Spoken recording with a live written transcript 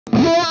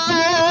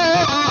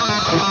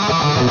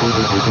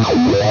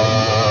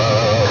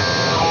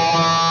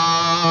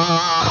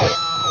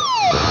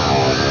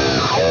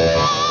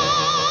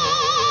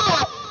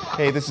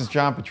Hey, this is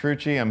John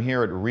Petrucci. I'm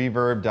here at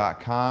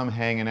Reverb.com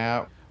hanging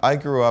out. I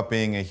grew up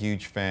being a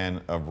huge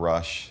fan of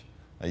Rush,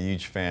 a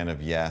huge fan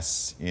of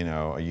Yes,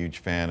 a huge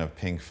fan of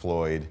Pink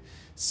Floyd.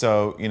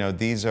 So,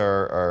 these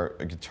are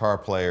guitar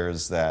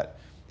players that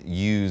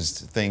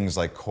used things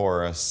like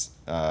chorus,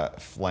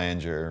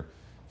 flanger,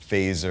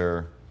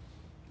 phaser,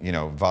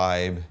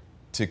 vibe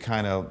to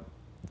kind of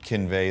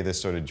convey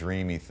this sort of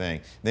dreamy thing.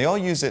 They all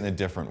use it in a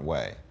different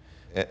way.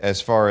 As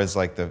far as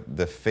like the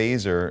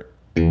phaser,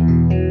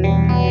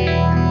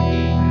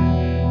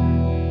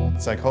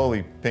 it's like,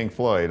 holy Pink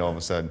Floyd, all of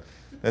a sudden.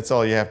 That's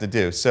all you have to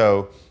do.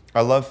 So I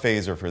love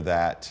phaser for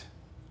that,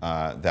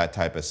 that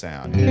type of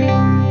sound.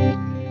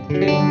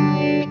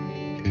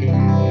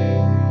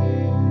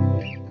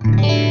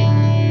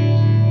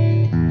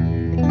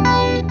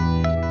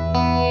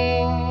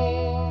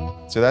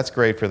 So that's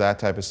great for that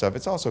type of stuff.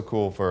 It's also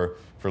cool for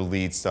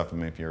lead stuff. I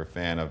mean, if you're a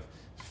fan of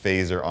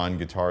phaser on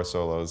guitar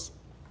solos,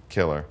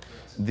 killer.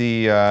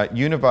 The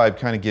Univibe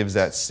kind of gives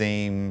that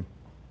same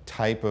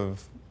type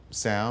of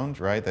sound,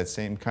 right? That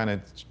same kind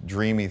of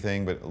dreamy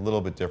thing, but a little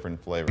bit different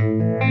flavor.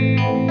 Kind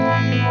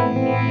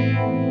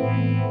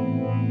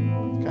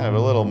of a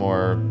little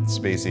more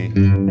spacey.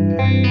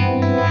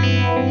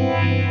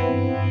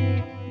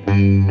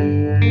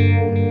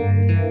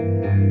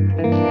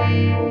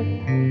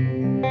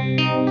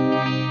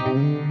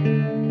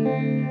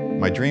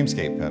 My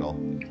Dreamscape pedal,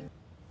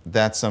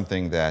 that's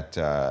something that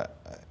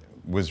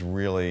was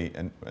really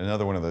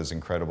another one of those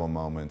incredible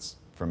moments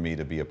for me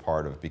to be a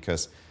part of,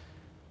 because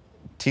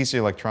TC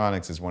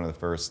Electronics is one of the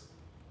first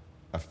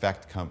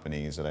effect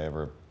companies that I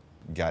ever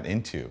got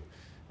into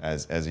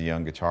as a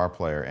young guitar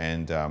player.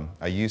 And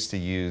I used to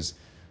use,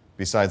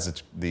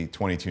 besides the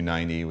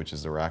 2290, which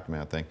is the rack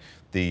mount thing,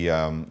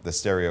 the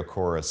stereo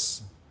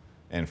chorus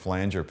and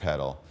flanger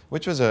pedal,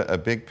 which was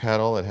a big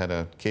pedal. It had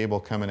a cable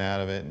coming out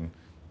of it and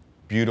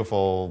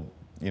beautiful,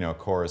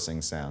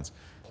 chorusing sounds.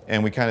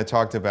 And we kind of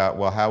talked about,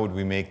 well, how would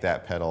we make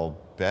that pedal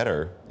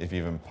better, if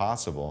even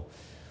possible?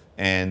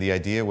 And the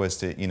idea was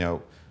to,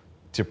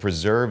 to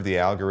preserve the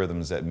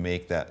algorithms that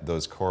make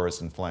those chorus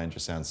and flanger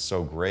sounds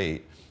so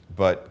great,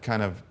 but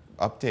kind of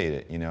update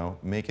it,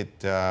 make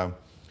it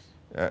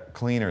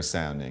cleaner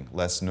sounding,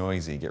 less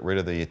noisy, get rid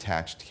of the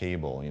attached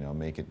cable,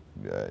 make it,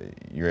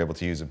 you're able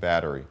to use a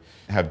battery,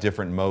 have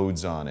different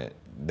modes on it.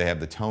 They have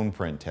the tone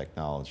print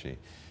technology.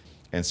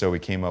 And so we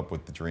came up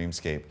with the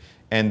Dreamscape.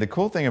 And the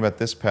cool thing about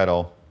this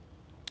pedal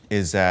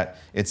is that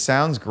it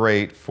sounds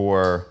great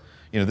for,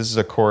 this is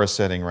a chorus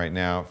setting right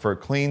now, for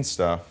clean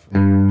stuff.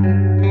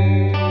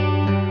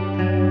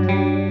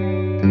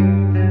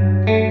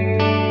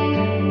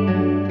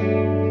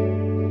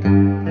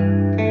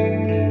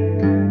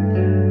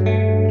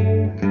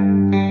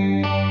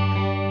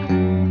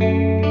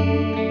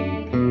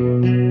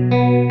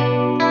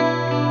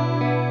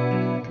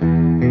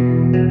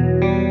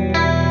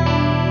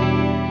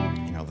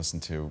 Listen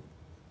to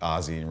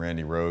Ozzy and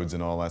Randy Rhoads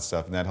and all that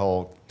stuff, and that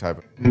whole type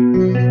of...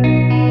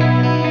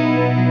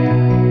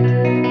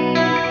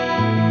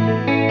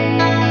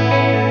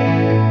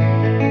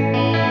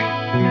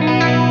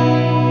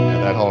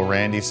 that whole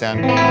Randy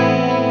sound.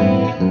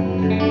 I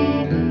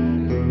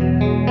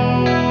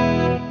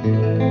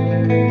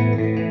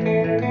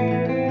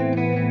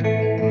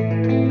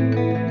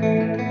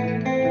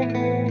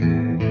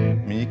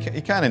mean,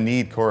 you kind of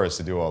need chorus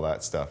to do all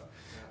that stuff.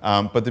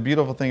 But the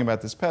beautiful thing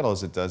about this pedal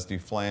is it does do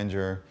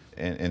flanger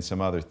and some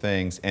other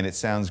things, and it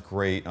sounds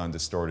great on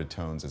distorted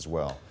tones as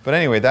well. But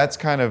anyway, that's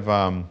kind of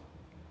how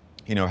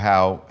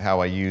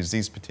I use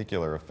these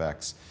particular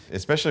effects,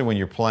 especially when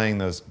you're playing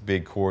those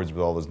big chords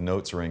with all those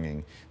notes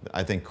ringing.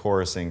 I think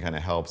chorusing kind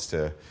of helps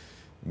to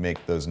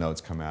make those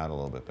notes come out a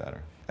little bit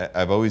better.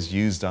 I've always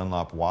used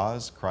Dunlop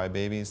wahs,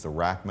 Crybabies, the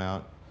rack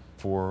mount,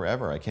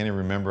 forever. I can't even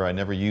remember, I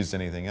never used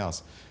anything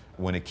else.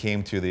 When it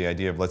came to the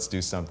idea of let's do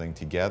something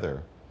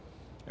together,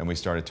 and we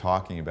started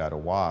talking about a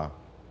wah,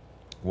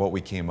 what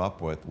we came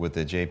up with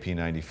the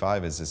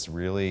JP95 is this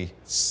really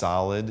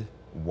solid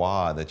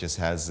wah that just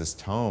has this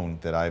tone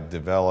that I've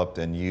developed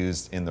and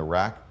used in the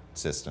rack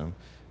system,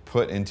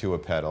 put into a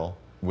pedal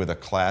with a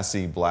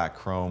classy black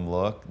chrome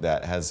look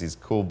that has these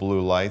cool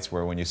blue lights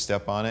where when you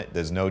step on it,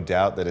 there's no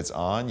doubt that it's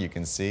on, you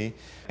can see.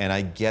 And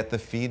I get the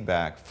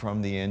feedback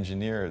from the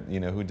engineer,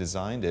 who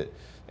designed it,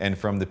 and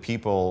from the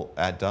people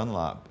at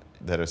Dunlop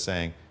that are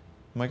saying,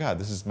 oh my God,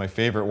 this is my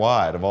favorite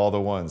wah out of all the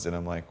ones. And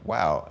I'm like,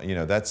 wow,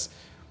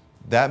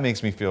 that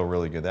makes me feel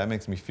really good. That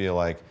makes me feel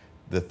like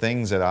the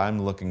things that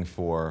I'm looking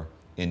for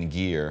in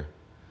gear,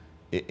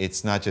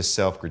 it's not just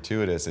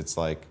self-gratuitous, it's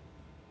like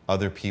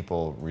other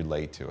people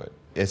relate to it.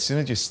 As soon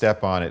as you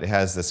step on it, it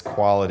has this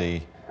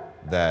quality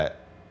that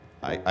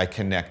I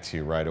connect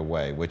to right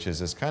away, which is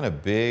this kind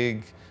of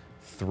big,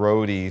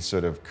 throaty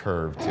sort of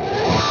curve to it.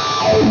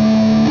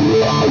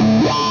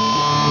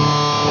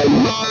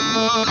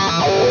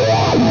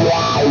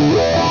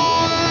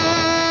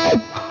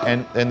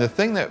 And the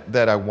thing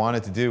that I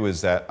wanted to do is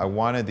that I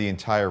wanted the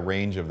entire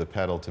range of the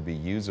pedal to be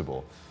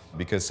usable,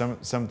 because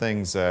some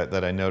things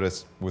that I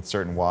noticed with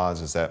certain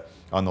wahs is that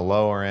on the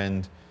lower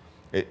end,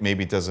 it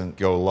maybe doesn't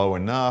go low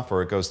enough,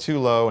 or it goes too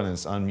low and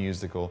it's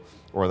unmusical,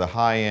 or the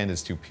high end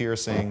is too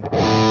piercing.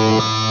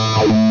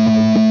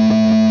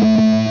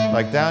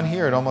 Like down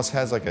here, it almost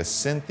has like a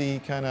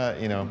synthy kind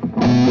of, you know.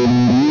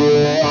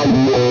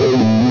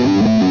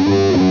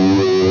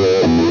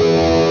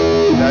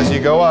 As you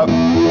go up,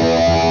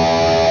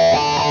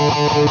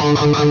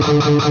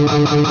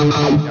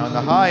 on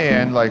the high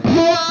end, like,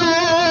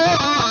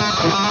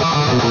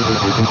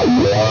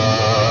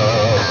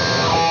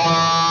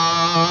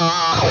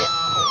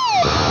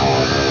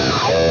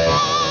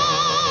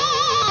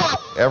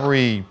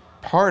 every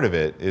part of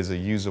it is a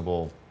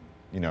usable,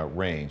 you know,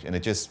 range, and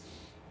it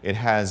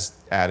has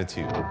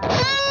attitude.